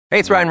Hey,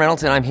 it's Ryan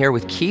Reynolds, and I'm here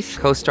with Keith,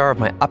 co-star of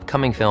my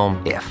upcoming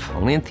film, If,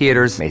 only in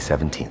theaters May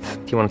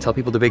 17th. Do you want to tell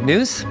people the big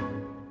news?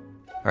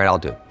 All right, I'll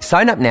do it.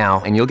 Sign up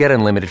now and you'll get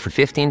unlimited for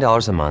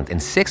 $15 a month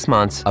and 6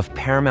 months of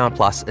Paramount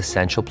Plus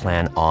Essential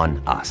Plan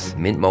on us.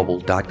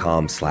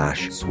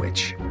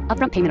 MintMobile.com/switch.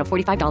 Upfront payment of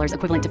 $45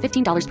 equivalent to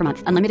 $15 per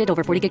month. Unlimited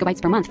over 40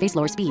 gigabytes per month. Face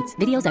lower speeds.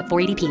 Videos at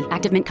 480p.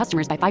 Active Mint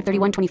customers by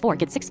 531.24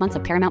 get 6 months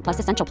of Paramount Plus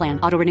Essential Plan.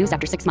 Auto renews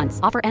after 6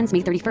 months. Offer ends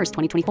May 31st,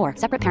 2024.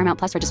 Separate Paramount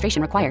Plus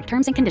registration required.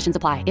 Terms and conditions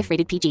apply if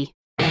rated PG.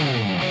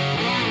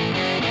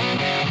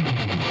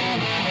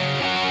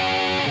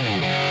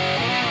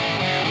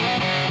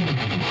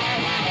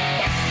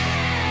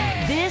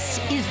 This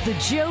is the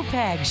Joe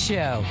Pags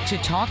Show. To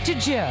talk to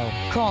Joe,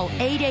 call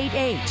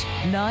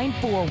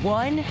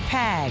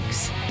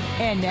 888-941-PAGS.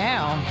 And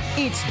now,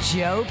 it's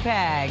Joe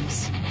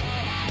Pags.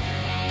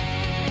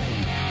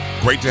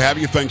 Great to have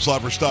you. Thanks a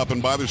lot for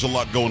stopping by. There's a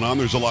lot going on.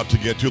 There's a lot to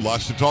get to,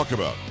 lots to talk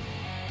about.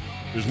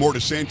 There's more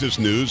DeSantis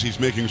news. He's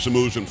making some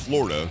moves in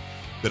Florida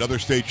that other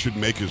states should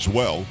make as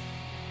well.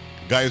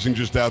 Guy isn't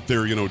just out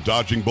there,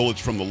 dodging bullets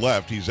from the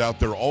left. He's out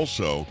there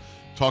also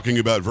talking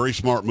about very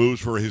smart moves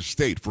for his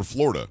state, for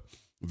Florida.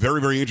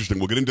 Very, very interesting.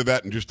 We'll get into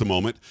that in just a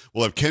moment.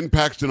 We'll have Ken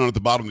Paxton on at the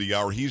bottom of the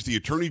hour. He's the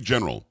Attorney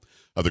General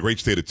of the great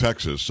state of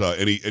Texas,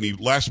 and he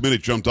last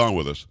minute jumped on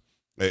with us.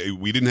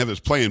 We didn't have this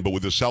planned, but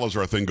with this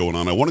Salazar thing going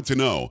on, I wanted to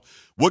know,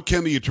 what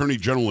can the Attorney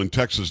General in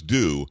Texas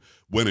do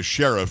when a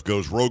sheriff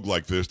goes rogue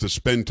like this to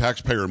spend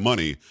taxpayer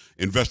money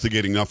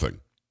investigating nothing?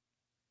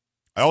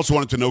 I also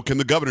wanted to know, can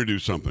the governor do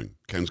something?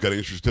 Ken's got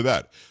answers to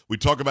that. We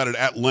talk about it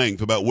at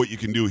length about what you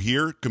can do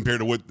here compared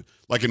to what,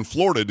 like in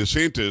Florida,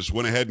 DeSantis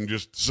went ahead and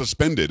just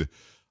suspended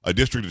a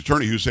district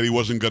attorney who said he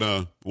wasn't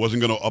gonna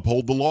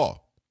uphold the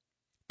law.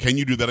 Can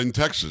you do that in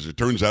Texas? It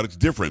turns out it's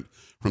different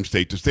from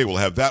state to state. We'll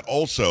have that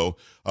also,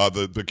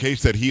 the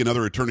case that he and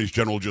other attorneys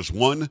general just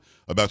won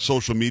about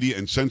social media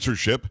and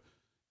censorship.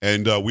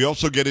 And we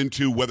also get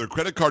into whether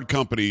credit card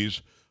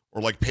companies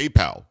or like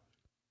PayPal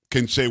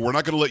can say, we're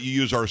not going to let you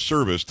use our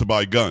service to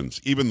buy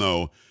guns, even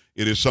though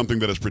it is something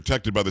that is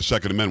protected by the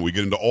Second Amendment. We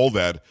get into all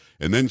that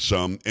and then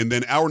some. And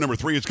then hour number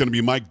 3 is going to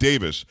be Mike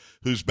Davis,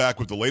 who's back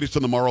with the latest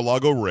on the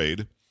Mar-a-Lago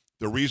raid,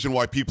 the reason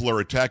why people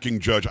are attacking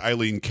Judge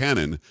Eileen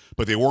Cannon,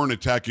 but they weren't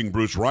attacking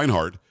Bruce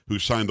Reinhart, who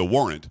signed the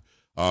warrant,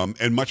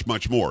 and much,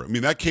 much more. I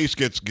mean, that case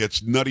gets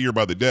nuttier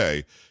by the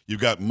day. You've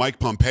got Mike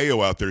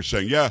Pompeo out there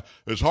saying, yeah,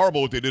 it's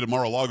horrible what they did at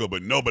Mar-a-Lago,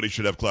 but nobody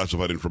should have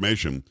classified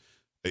information.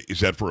 Is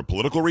that for a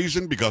political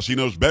reason? Because he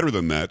knows better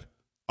than that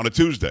on a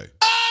Tuesday.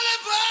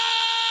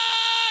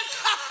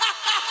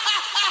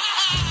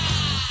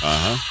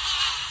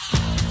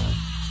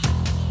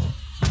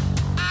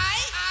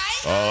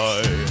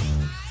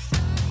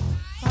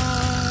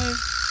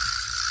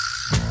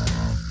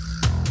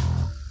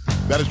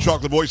 That is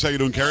Chocolate Voice. How you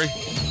doing, Carrie?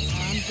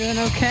 I'm doing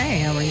okay.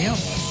 How are you?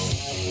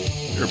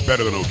 You're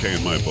better than okay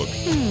in my book.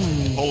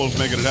 Polo's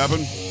making it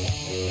happen.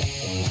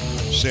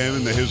 Sam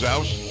in his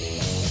house.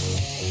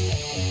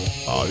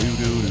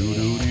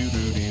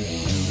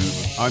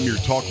 I'm your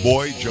talk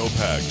boy, Joe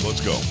Pags.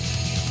 Let's go.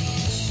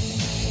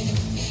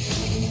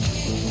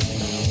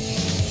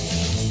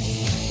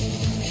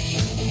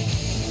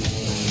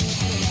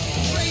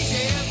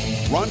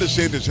 Ron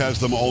DeSantis has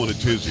them all in a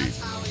tizzy.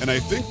 And I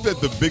think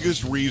that the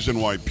biggest reason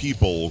why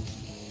people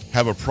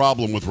have a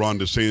problem with Ron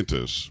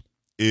DeSantis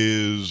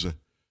is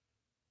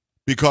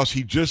because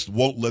he just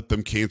won't let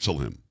them cancel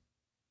him.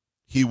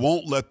 He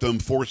won't let them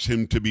force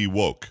him to be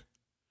woke.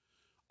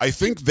 I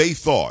think they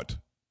thought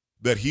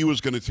that he was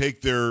going to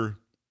take their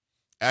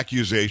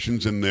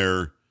accusations and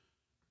their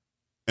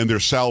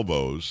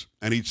salvos,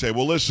 and he'd say,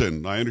 well,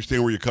 listen, I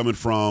understand where you're coming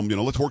from.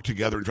 Let's work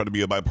together and try to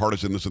be a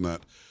bipartisan, this and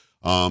that.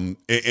 And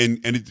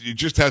it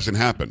just hasn't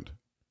happened.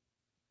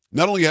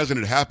 Not only hasn't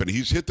it happened,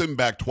 he's hit them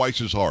back twice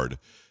as hard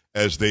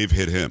as they've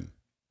hit him.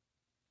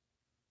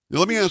 Now,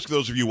 let me ask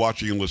those of you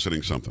watching and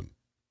listening something.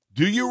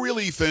 Do you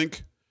really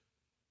think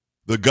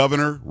the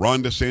governor,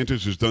 Ron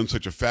DeSantis, who's done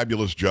such a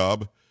fabulous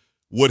job,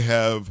 would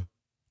have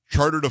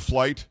chartered a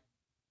flight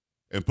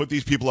and put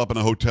these people up in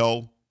a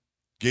hotel,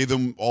 gave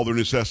them all their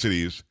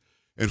necessities,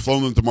 and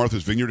flown them to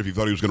Martha's Vineyard if he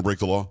thought he was going to break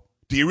the law?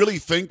 Do you really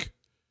think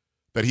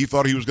that he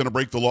thought he was going to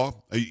break the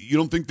law? You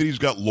don't think that he's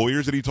got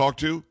lawyers that he talked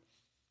to?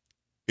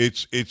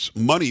 It's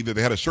money that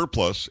they had a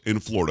surplus in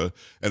Florida,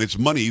 and it's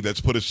money that's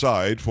put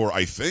aside for,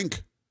 I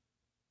think,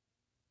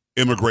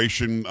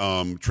 immigration,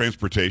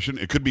 transportation.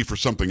 It could be for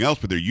something else,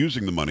 but they're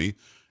using the money,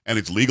 and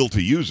it's legal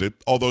to use it,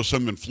 although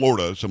some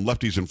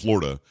lefties in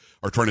Florida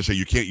are trying to say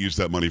you can't use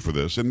that money for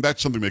this, and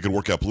that's something that can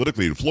work out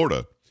politically in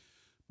Florida.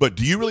 But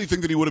do you really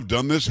think that he would have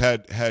done this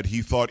had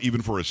he thought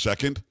even for a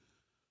second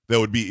that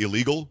would be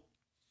illegal?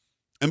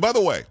 And by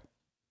the way,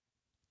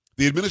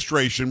 the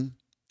administration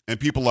and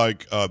people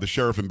like the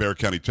sheriff in Bexar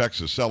County,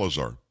 Texas,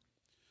 Salazar,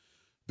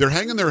 they're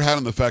hanging their hat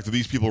on the fact that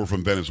these people were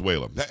from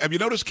Venezuela. Have you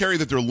noticed, Carrie,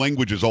 that their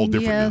language is all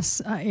different now?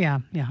 Yes,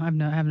 yeah, I've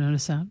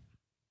noticed that.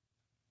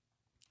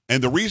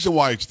 And the reason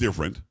why it's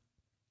different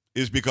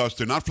is because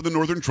they're not from the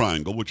Northern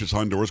Triangle, which is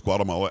Honduras,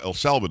 Guatemala, El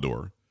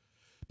Salvador.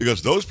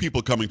 Because those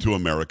people coming to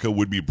America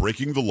would be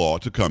breaking the law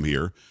to come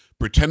here,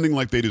 pretending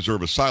like they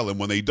deserve asylum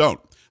when they don't.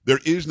 There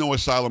is no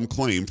asylum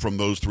claim from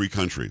those three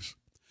countries.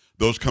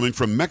 Those coming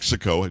from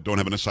Mexico don't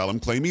have an asylum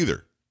claim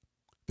either.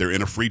 They're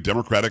in a free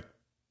democratic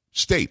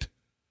state.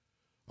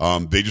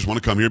 They just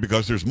want to come here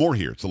because there's more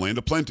here. It's a land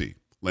of plenty,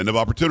 land of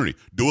opportunity.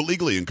 Do it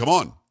legally and come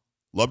on.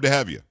 Love to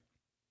have you.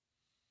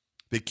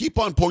 They keep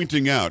on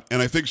pointing out,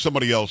 and I think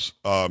somebody else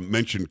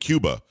mentioned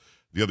Cuba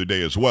the other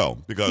day as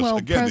well, because,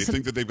 again, they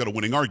think that they've got a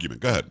winning argument.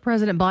 Go ahead.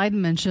 President Biden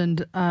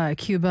mentioned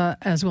Cuba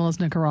as well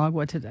as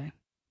Nicaragua today.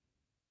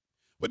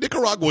 But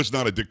Nicaragua is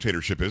not a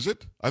dictatorship, is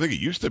it? I think it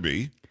used to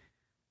be.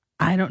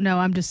 I don't know.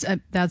 I'm just,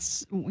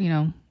 that's,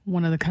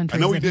 one of the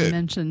countries that he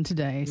mentioned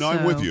today. No,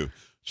 I'm with you.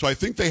 So I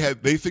think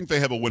they think they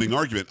have a winning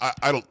argument.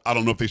 I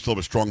don't know if they still have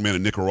a strong man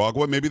in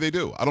Nicaragua. Maybe they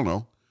do. I don't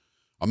know.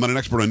 I'm not an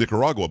expert on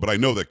Nicaragua, but I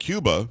know that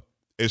Cuba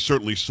is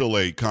certainly still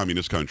a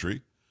communist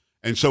country,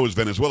 and so is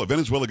Venezuela.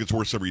 Venezuela gets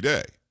worse every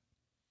day.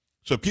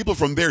 So people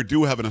from there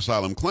do have an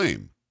asylum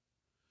claim.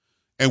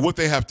 And what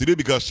they have to do,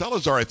 because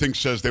Salazar, I think,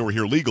 says they were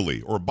here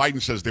legally, or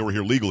Biden says they were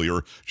here legally,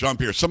 or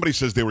Jean-Pierre, somebody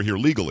says they were here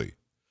legally.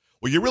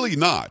 Well, you're really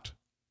not.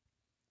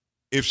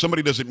 If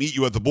somebody doesn't meet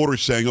you at the border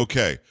saying,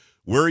 okay,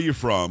 where are you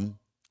from?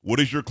 What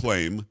is your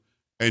claim?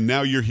 And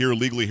now you're here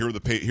legally. Here are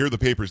the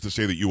papers to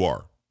say that you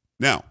are.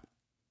 Now,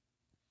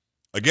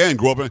 again,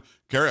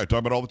 Carrie, I talk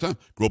about it all the time,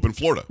 grew up in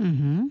Florida.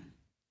 Mm-hmm.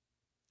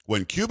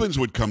 When Cubans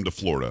would come to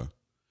Florida,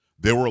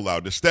 they were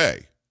allowed to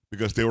stay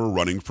because they were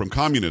running from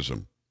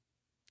communism.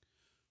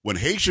 When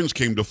Haitians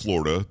came to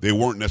Florida, they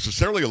weren't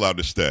necessarily allowed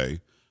to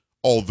stay,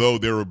 although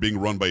they were being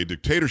run by a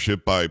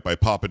dictatorship by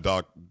Papa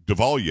Doc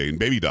Duvalier and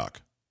Baby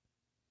Doc.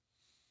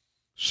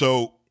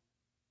 So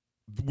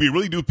we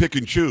really do pick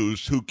and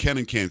choose who can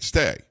and can't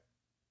stay.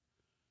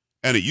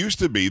 And it used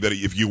to be that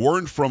if you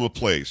weren't from a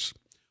place,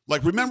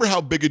 like remember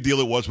how big a deal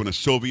it was when a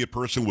Soviet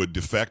person would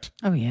defect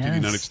to the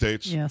United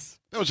States? Yes.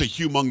 That was a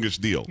humongous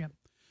deal. Yep.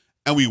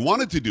 And we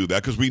wanted to do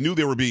that because we knew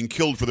they were being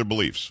killed for their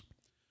beliefs.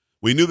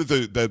 We knew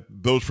that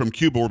those from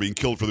Cuba were being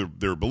killed for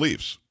their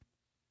beliefs.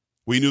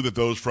 We knew that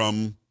those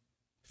from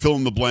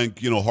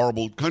fill-in-the-blank,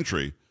 horrible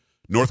country,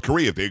 North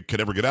Korea, if they could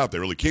ever get out, they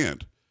really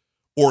can't.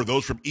 Or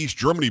those from East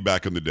Germany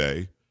back in the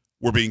day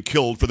were being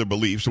killed for their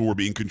beliefs and were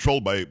being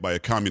controlled by a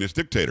communist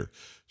dictator.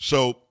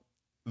 So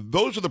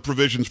those are the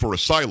provisions for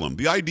asylum.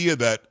 The idea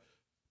that,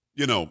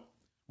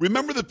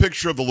 remember the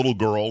picture of the little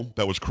girl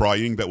that was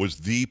crying, that was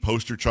the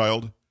poster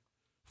child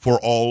for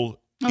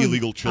all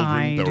illegal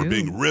children that were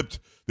being ripped?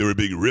 They were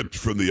being ripped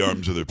from the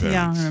arms of their parents.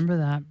 Yeah, I remember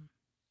that.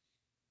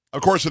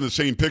 Of course, in the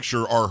same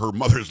picture are her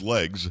mother's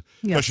legs,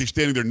 because she's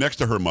standing there next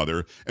to her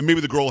mother, and maybe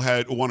the girl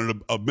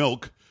wanted a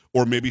milk,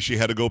 or maybe she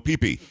had to go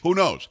pee-pee. Who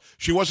knows?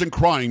 She wasn't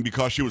crying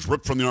because she was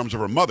ripped from the arms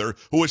of her mother,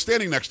 who was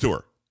standing next to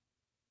her.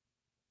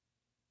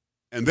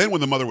 And then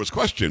when the mother was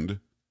questioned,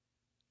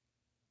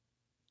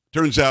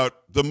 turns out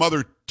the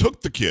mother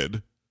took the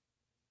kid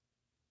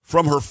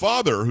from her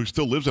father, who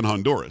still lives in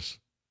Honduras,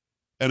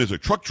 and is a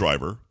truck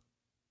driver,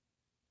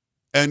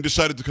 and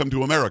decided to come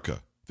to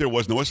America. There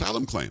was no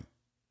asylum claim.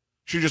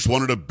 She just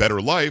wanted a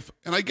better life,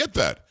 and I get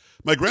that.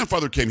 My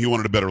grandfather came, he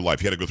wanted a better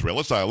life. He had to go through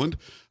Ellis Island.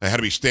 I had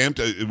to be stamped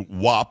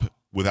WAP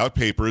without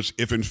papers.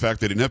 If, in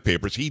fact, they didn't have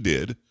papers, he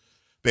did.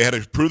 They had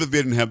to prove that they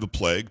didn't have the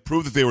plague,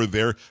 prove that they were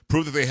there,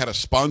 prove that they had a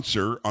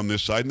sponsor on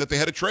this side, and that they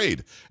had a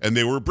trade, and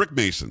they were brick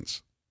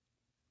masons.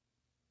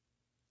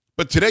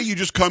 But today you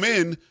just come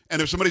in,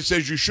 and if somebody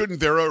says you shouldn't,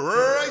 they're a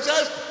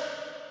racist.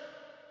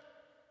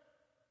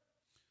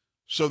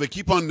 So they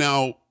keep on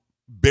now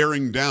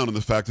bearing down on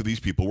the fact that these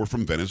people were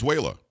from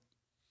Venezuela.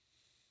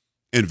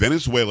 In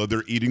Venezuela,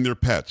 they're eating their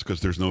pets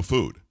because there's no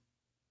food.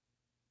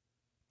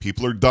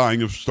 People are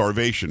dying of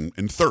starvation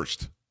and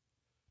thirst.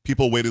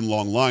 People wait in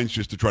long lines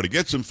just to try to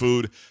get some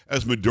food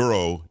as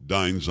Maduro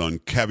dines on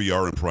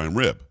caviar and prime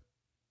rib.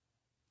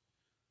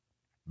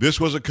 This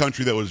was a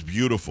country that was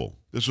beautiful.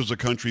 This was a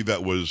country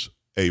that was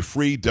a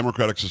free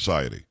democratic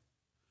society.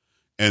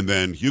 And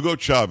then Hugo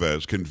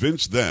Chavez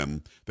convinced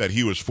them that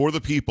he was for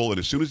the people, and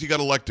as soon as he got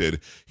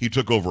elected, he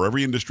took over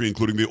every industry,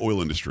 including the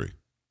oil industry,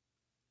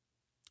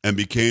 and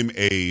became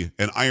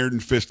an iron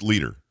fist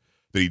leader.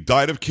 That he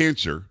died of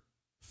cancer,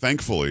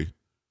 thankfully,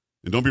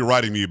 and don't be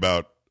writing me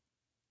about,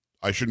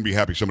 I shouldn't be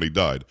happy somebody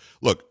died.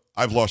 Look,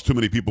 I've lost too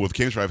many people with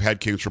cancer. I've had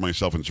cancer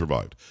myself and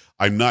survived.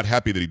 I'm not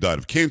happy that he died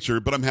of cancer,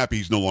 but I'm happy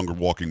he's no longer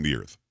walking the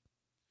earth.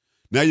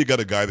 Now you got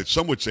a guy that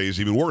some would say is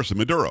even worse than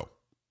Maduro.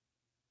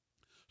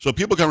 So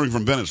people coming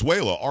from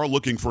Venezuela are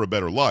looking for a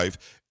better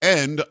life,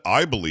 and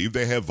I believe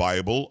they have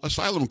viable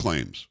asylum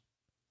claims.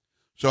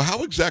 So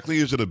how exactly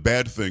is it a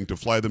bad thing to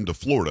fly them to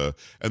Florida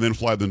and then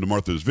fly them to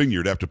Martha's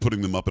Vineyard after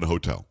putting them up in a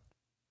hotel?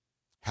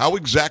 How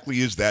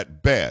exactly is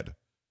that bad?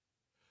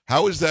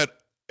 How is that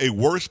a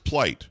worse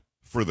plight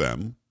for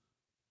them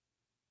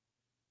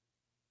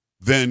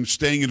than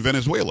staying in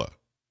Venezuela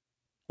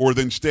or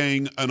than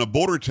staying in a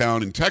border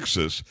town in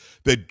Texas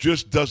that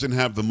just doesn't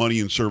have the money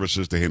and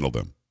services to handle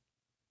them?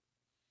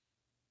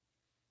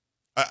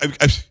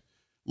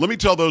 Let me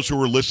tell those who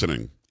are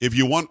listening, if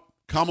you want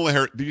Kamala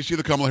Harris, did you see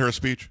the Kamala Harris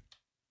speech?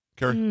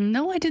 Carrie?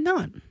 No, I did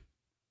not.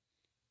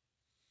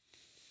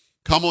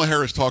 Kamala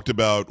Harris talked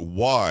about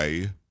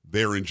why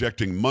they're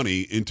injecting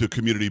money into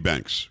community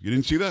banks. You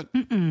didn't see that?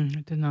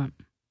 I did not.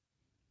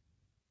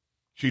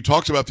 She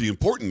talks about the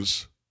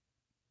importance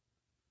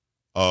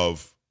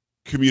of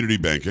community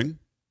banking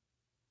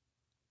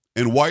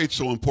and why it's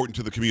so important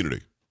to the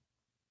community.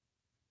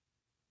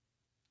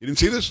 You didn't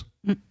see this?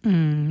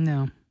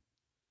 No.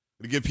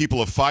 To give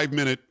people a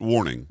 5-minute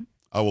warning,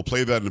 I will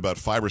play that in about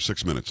 5 or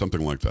 6 minutes,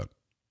 something like that.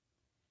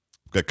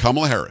 Got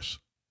Kamala Harris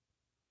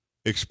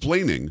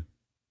explaining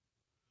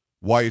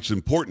why it's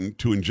important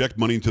to inject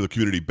money into the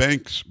community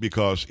banks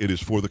because it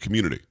is for the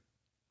community.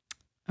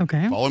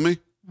 Okay. Follow me?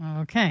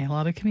 Okay. A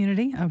lot of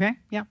community. Okay.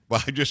 Yeah.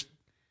 Well,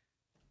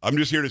 I'm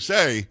just here to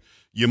say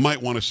you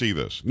might want to see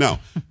this. Now,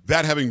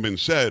 that having been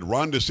said,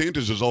 Ron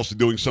DeSantis is also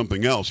doing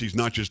something else. He's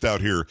not just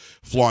out here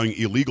flying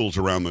illegals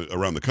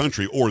around the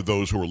country or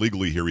those who are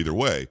legally here either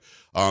way.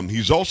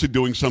 He's also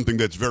doing something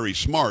that's very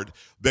smart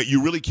that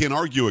you really can't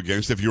argue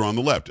against if you're on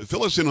the left.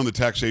 Fill us in on the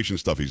taxation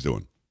stuff he's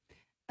doing.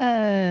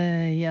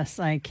 Yes,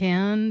 I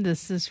can.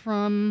 This is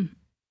from.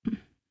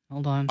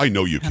 Hold on. I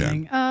know you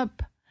Coming can.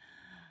 Up.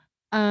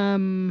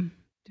 Do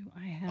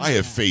I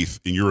have faith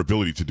in your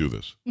ability to do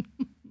this.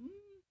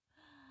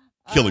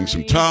 Killing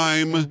some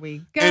time, and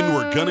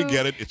we're going to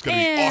get it. It's going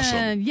to be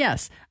awesome.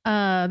 Yes,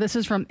 this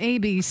is from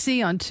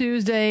ABC on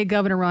Tuesday.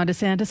 Governor Ron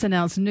DeSantis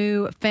announced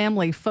new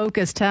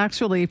family-focused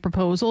tax relief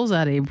proposals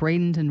at a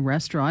Bradenton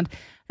restaurant.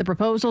 The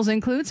proposals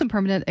include some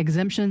permanent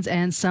exemptions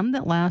and some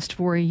that last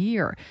for a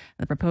year.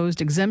 The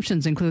proposed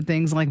exemptions include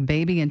things like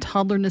baby and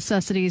toddler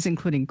necessities,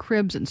 including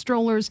cribs and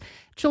strollers,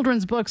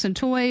 children's books and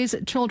toys,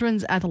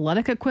 children's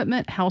athletic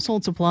equipment,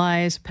 household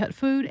supplies, pet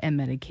food, and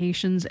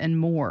medications, and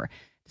more.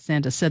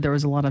 DeSantis said there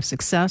was a lot of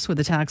success with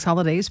the tax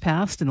holidays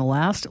passed in the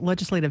last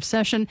legislative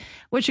session,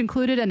 which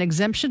included an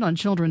exemption on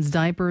children's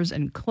diapers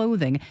and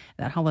clothing.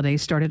 That holiday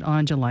started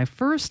on July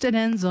 1st and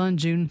ends on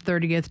June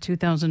 30th,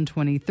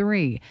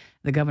 2023.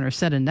 The governor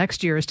said in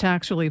next year's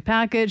tax relief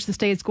package, the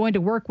state's going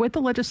to work with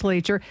the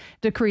legislature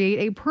to create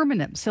a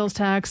permanent sales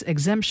tax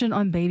exemption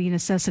on baby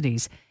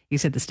necessities. He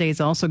said the state's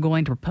also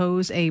going to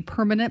propose a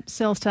permanent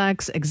sales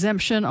tax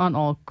exemption on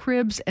all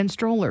cribs and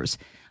strollers.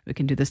 We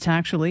can do this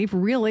tax relief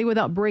really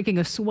without breaking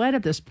a sweat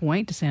at this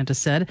point, DeSantis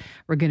said.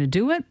 We're going to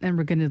do it, and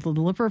we're going to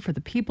deliver for the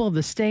people of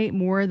the state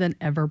more than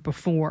ever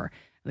before.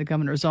 The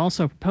governor is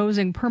also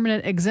proposing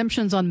permanent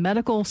exemptions on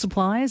medical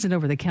supplies and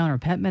over-the-counter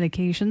pet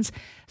medications.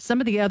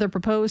 Some of the other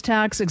proposed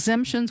tax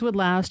exemptions would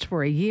last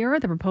for a year.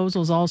 The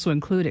proposals also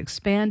include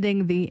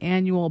expanding the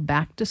annual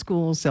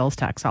back-to-school sales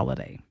tax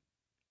holiday.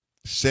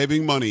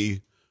 Saving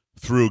money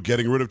through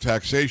getting rid of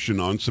taxation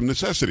on some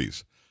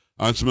necessities,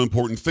 on some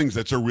important things.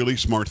 That's a really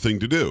smart thing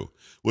to do.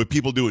 What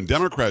people do in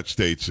Democrat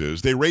states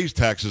is they raise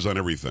taxes on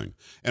everything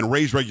and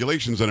raise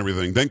regulations on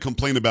everything, then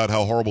complain about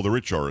how horrible the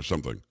rich are or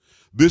something.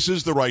 This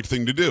is the right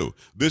thing to do.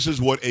 This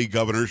is what a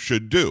governor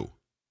should do.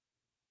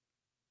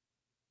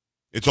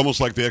 It's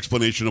almost like the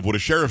explanation of what a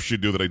sheriff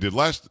should do that I did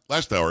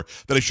last hour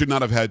that I should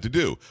not have had to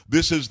do.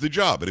 This is the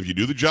job. And if you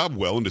do the job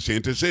well, and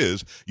DeSantis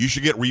is, you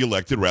should get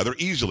reelected rather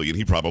easily, and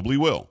he probably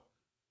will.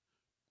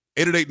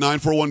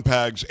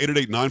 888-941-PAGS,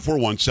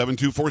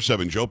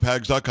 888-941-7247,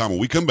 joepags.com. When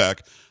we come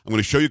back, I'm going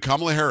to show you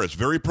Kamala Harris,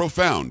 very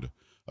profound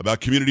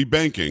about community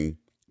banking,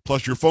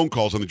 plus your phone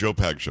calls on the Joe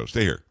Pags Show.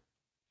 Stay here.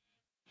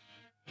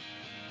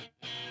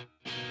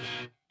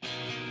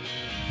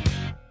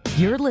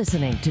 You're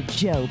listening to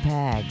Joe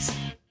Pags.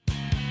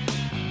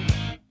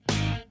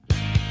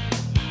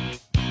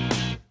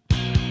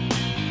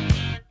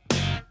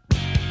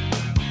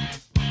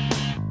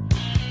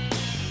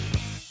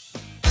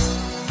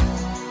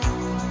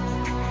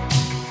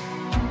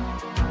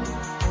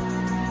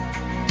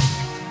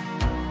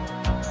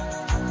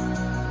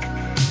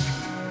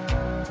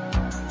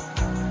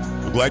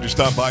 Glad you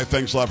stopped by.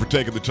 Thanks a lot for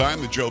taking the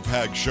time. The Joe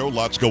Pags Show.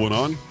 Lots going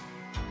on.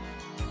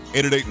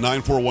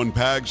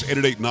 888-941-PAGS,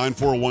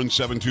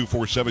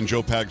 888-941-7247,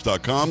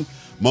 joepags.com.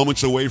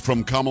 Moments away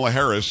from Kamala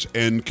Harris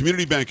and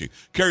community banking.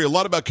 Carrie, a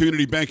lot about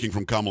community banking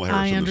from Kamala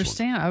Harris. I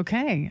understand.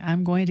 Okay.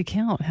 I'm going to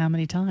count how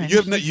many times.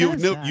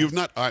 You've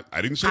not. I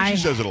didn't say she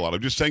says it a lot.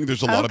 I'm just saying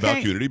there's a lot about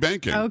community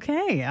banking.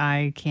 Okay.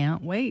 I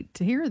can't wait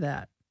to hear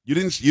that. You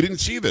didn't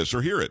see this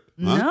or hear it?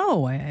 Huh?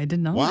 No, I did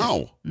not.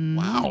 Wow.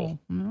 No.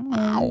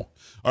 Wow.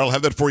 All right, I'll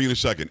have that for you in a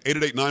second.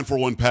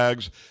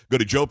 888-941-PAGS. Go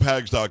to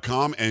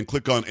joepags.com and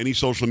click on any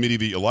social media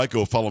that you like.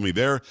 Go follow me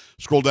there.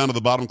 Scroll down to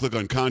the bottom, click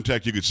on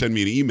contact. You could send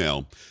me an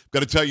email.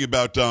 Got to tell you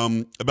about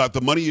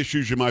the money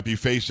issues you might be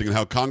facing and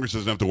how Congress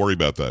doesn't have to worry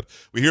about that.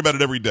 We hear about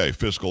it every day,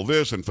 fiscal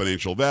this and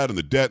financial that and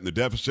the debt and the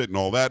deficit and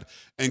all that,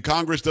 and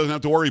Congress doesn't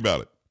have to worry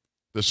about it.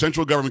 The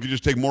central government can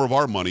just take more of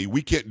our money.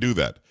 We can't do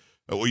that.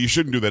 Well, you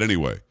shouldn't do that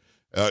anyway.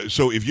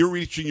 So if you're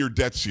reaching your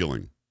debt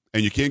ceiling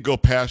and you can't go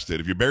past it,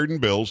 if you're buried in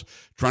bills,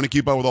 trying to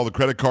keep up with all the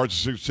credit cards,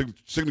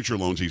 signature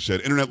loans, he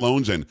said, internet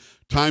loans, and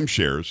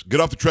timeshares, get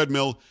off the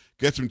treadmill,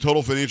 Get some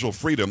total financial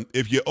freedom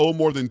if you owe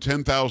more than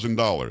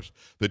 $10,000.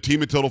 The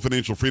team at Total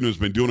Financial Freedom has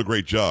been doing a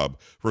great job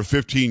for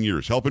 15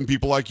 years, helping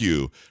people like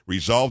you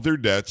resolve their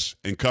debts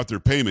and cut their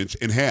payments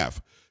in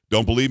half.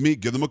 Don't believe me?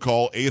 Give them a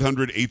call,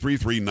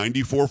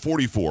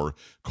 800-833-9444.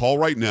 Call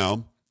right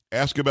now.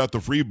 Ask about the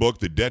free book,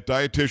 The Debt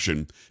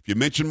Dietitian. If you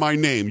mention my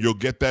name, you'll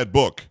get that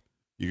book.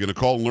 You're going to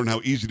call and learn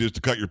how easy it is to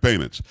cut your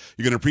payments.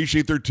 You're going to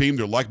appreciate their team.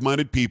 They're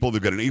like-minded people.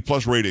 They've got an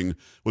A-plus rating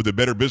with the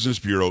Better Business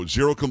Bureau.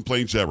 0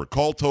 complaints ever.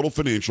 Call Total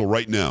Financial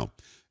right now.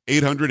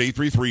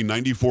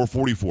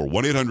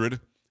 800-833-9444.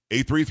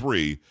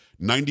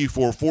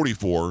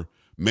 1-800-833-9444.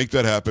 Make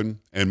that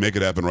happen and make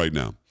it happen right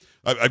now.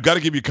 I've got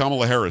to give you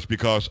Kamala Harris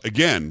because,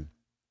 again,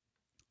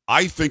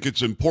 I think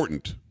it's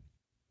important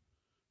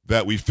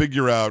that we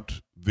figure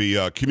out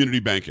the community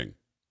banking.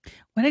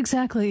 What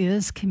exactly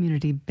is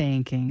community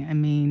banking? I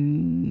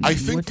mean, I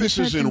think this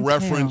is in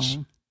reference.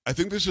 I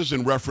think this is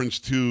in reference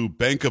to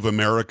Bank of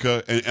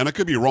America, and I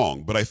could be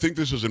wrong, but I think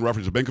this is in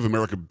reference to Bank of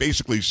America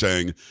basically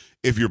saying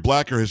if you're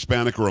black or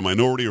Hispanic or a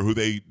minority or who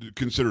they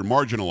consider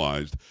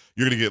marginalized,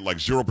 you're going to get like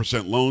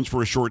 0% loans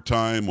for a short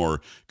time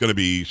or going to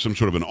be some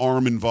sort of an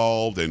arm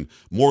involved and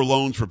more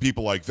loans for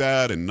people like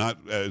that and not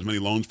as many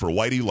loans for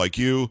whitey like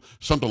you,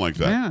 something like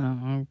that.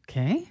 Yeah,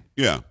 okay.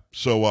 Yeah.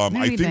 So I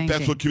think banking.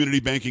 that's what community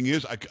banking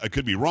is. I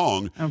could be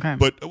wrong. Okay.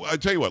 But I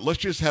tell you what, let's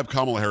just have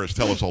Kamala Harris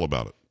tell us all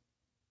about it.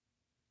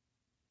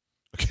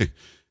 Okay.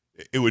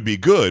 It would be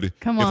good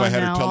if I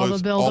had her tell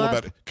us all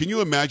about it. Can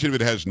you imagine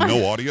if it has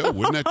no audio?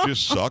 Wouldn't that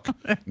just suck?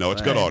 No,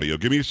 it's got audio.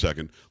 Give me a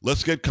second.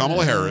 Let's get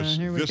Kamala Harris.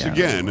 This,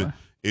 again,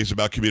 is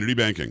about community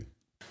banking.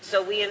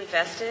 So we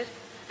invested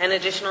an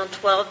additional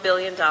 $12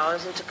 billion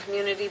into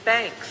community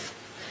banks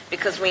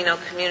because we know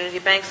community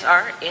banks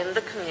are in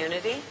the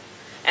community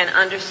and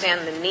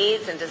understand the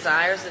needs and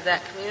desires of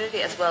that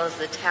community as well as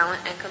the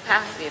talent and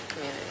capacity of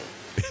community.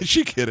 Is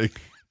she kidding?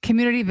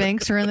 Community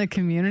banks are in the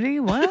community?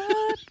 What?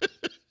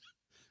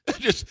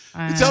 Just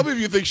tell me if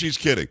you think she's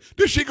kidding.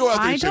 Does she go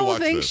out there and say, watch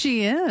this? I don't think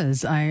she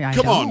is. I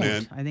Come don't. on,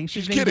 man. I think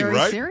she's kidding, very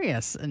right?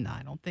 serious, and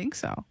I don't think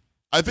so.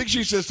 I think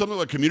she says something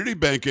like community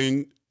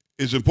banking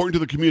is important to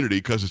the community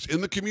because it's in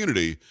the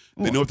community.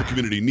 They know what the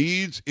community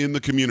needs in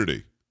the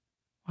community.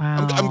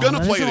 Wow. I'm going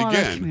to play it a lot of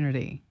again.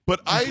 community. But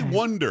I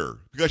wonder,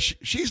 because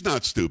she's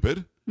not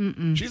stupid.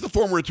 Mm-mm. She's the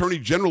former Attorney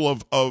General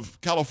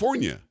of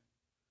California.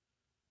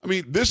 I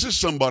mean, this is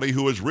somebody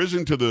who has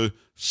risen to the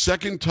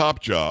second top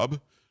job.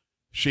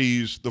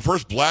 She's the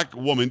first black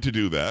woman to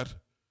do that,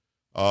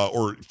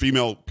 or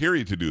female,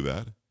 period, to do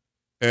that.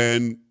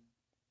 And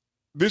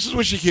this is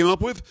what she came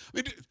up with? I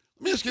mean,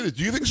 let me ask you this.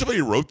 Do you think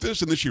somebody wrote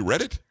this and then she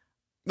read it?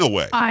 No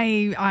way.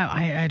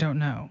 I don't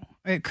know.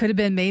 It could have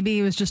been maybe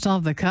it was just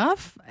off the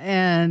cuff,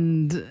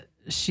 and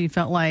she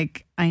felt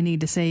like I need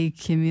to say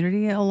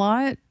community a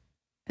lot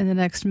in the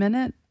next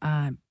minute.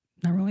 I'm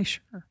not really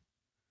sure.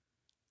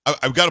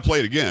 I've got to play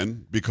it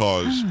again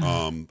because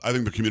I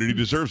think the community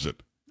deserves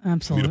it.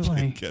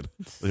 Absolutely.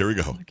 Here we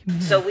go.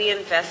 So we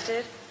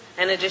invested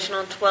an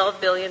additional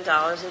 $12 billion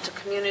into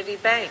community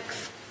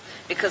banks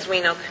because we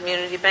know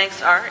community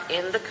banks are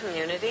in the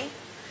community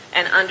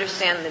and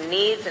understand the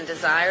needs and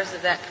desires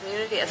of that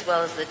community as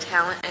well as the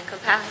talent and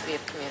capacity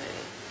of community.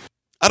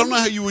 I don't know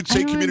how you would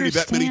say community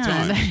that many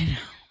times.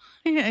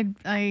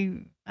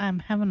 I'm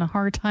having a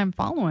hard time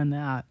following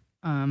that.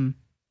 I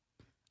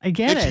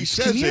get it. She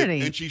says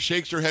community. it, and she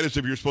shakes her head as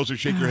if you're supposed to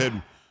shake your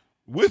head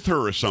with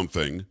her or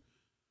something.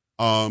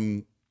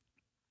 I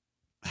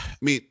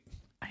mean,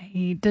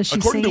 does she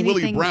according say to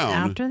Willie anything Brown,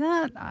 after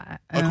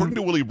that? According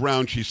to Willie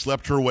Brown, she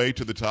slept her way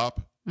to the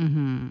top.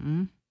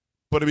 Mm-hmm.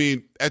 But I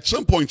mean, at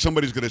some point,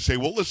 somebody's going to say,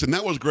 "Well, listen,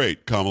 that was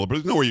great, Kamala, but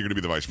there's no way you're going to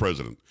be the vice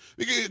president."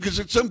 Because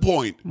at some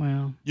point,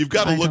 you've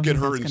got to look at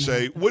her and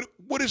say,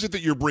 "What is it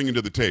that you're bringing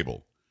to the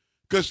table?"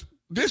 Because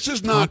this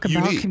is not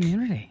unique. Talk about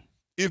community.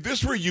 If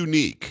this were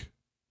unique,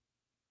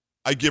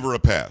 I'd give her a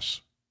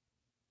pass.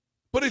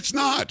 But it's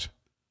not.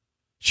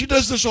 She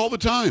does this all the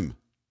time.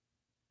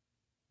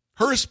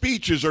 Her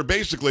speeches are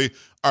basically,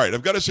 all right,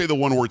 I've got to say the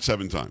one word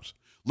 7 times.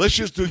 Let's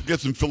just get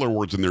some filler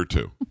words in there,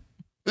 too.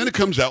 Then it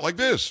comes out like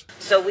this.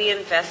 So we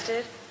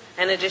invested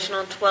an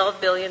additional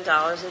 $12 billion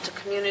into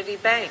community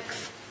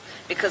banks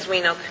because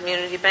we know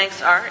community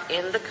banks are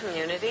in the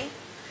community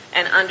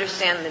and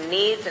understand the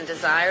needs and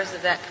desires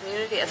of that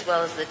community as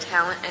well as the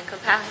talent and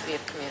capacity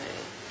of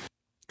community.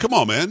 Come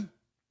on, man.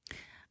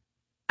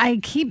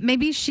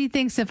 Maybe she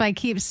thinks if I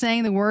keep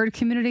saying the word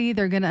community,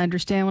 they're going to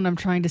understand what I'm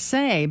trying to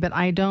say, but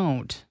I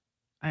don't.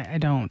 I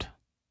don't.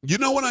 You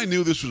know when I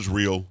knew this was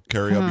real,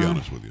 Carrie? I'll be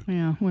honest with you.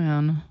 Yeah,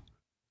 when?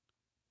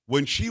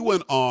 When she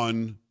went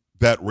on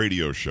that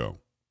radio show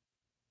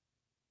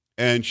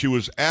and she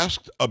was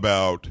asked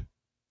about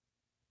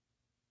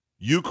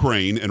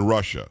Ukraine and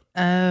Russia.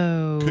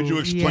 Oh. Could you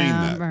explain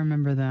that? I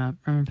remember that.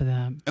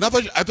 And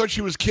I thought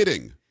she was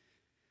kidding.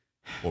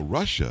 Well,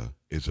 Russia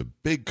is a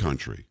big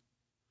country.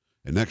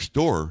 And next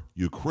door,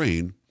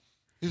 Ukraine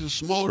is a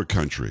smaller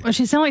country. Well,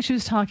 she sounded like she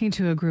was talking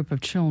to a group of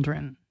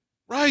children.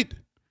 Right.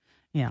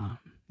 Yeah.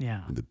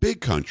 And the big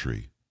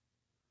country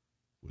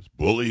was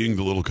bullying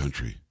the little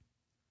country.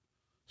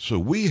 So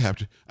we have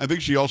to. I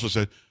think she also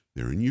said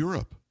they're in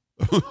Europe.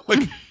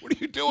 Like, what are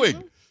you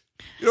doing?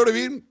 You know what I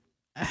mean?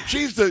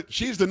 She's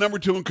the number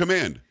 2 in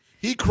command.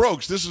 He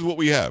croaks. This is what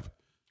we have.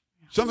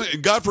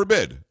 Something. God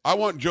forbid. I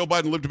want Joe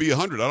Biden to live to be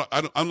 100.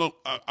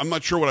 I'm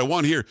not sure what I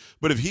want here.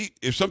 But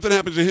if something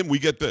happens to him, we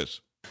get this.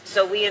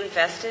 So we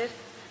invested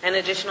an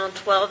additional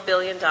 $12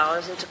 billion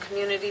into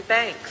community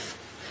banks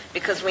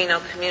because we know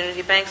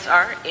community banks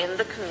are in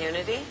the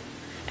community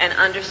and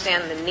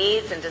understand the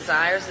needs and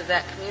desires of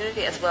that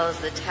community as well as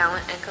the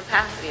talent and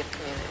capacity of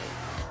community.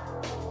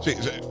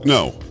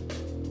 No.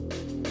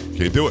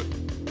 Can't do it.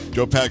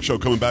 Joe Pags Show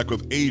coming back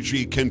with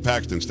AG Ken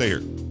Paxton. Stay here.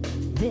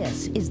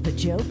 This is the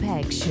Joe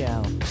Pags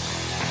Show.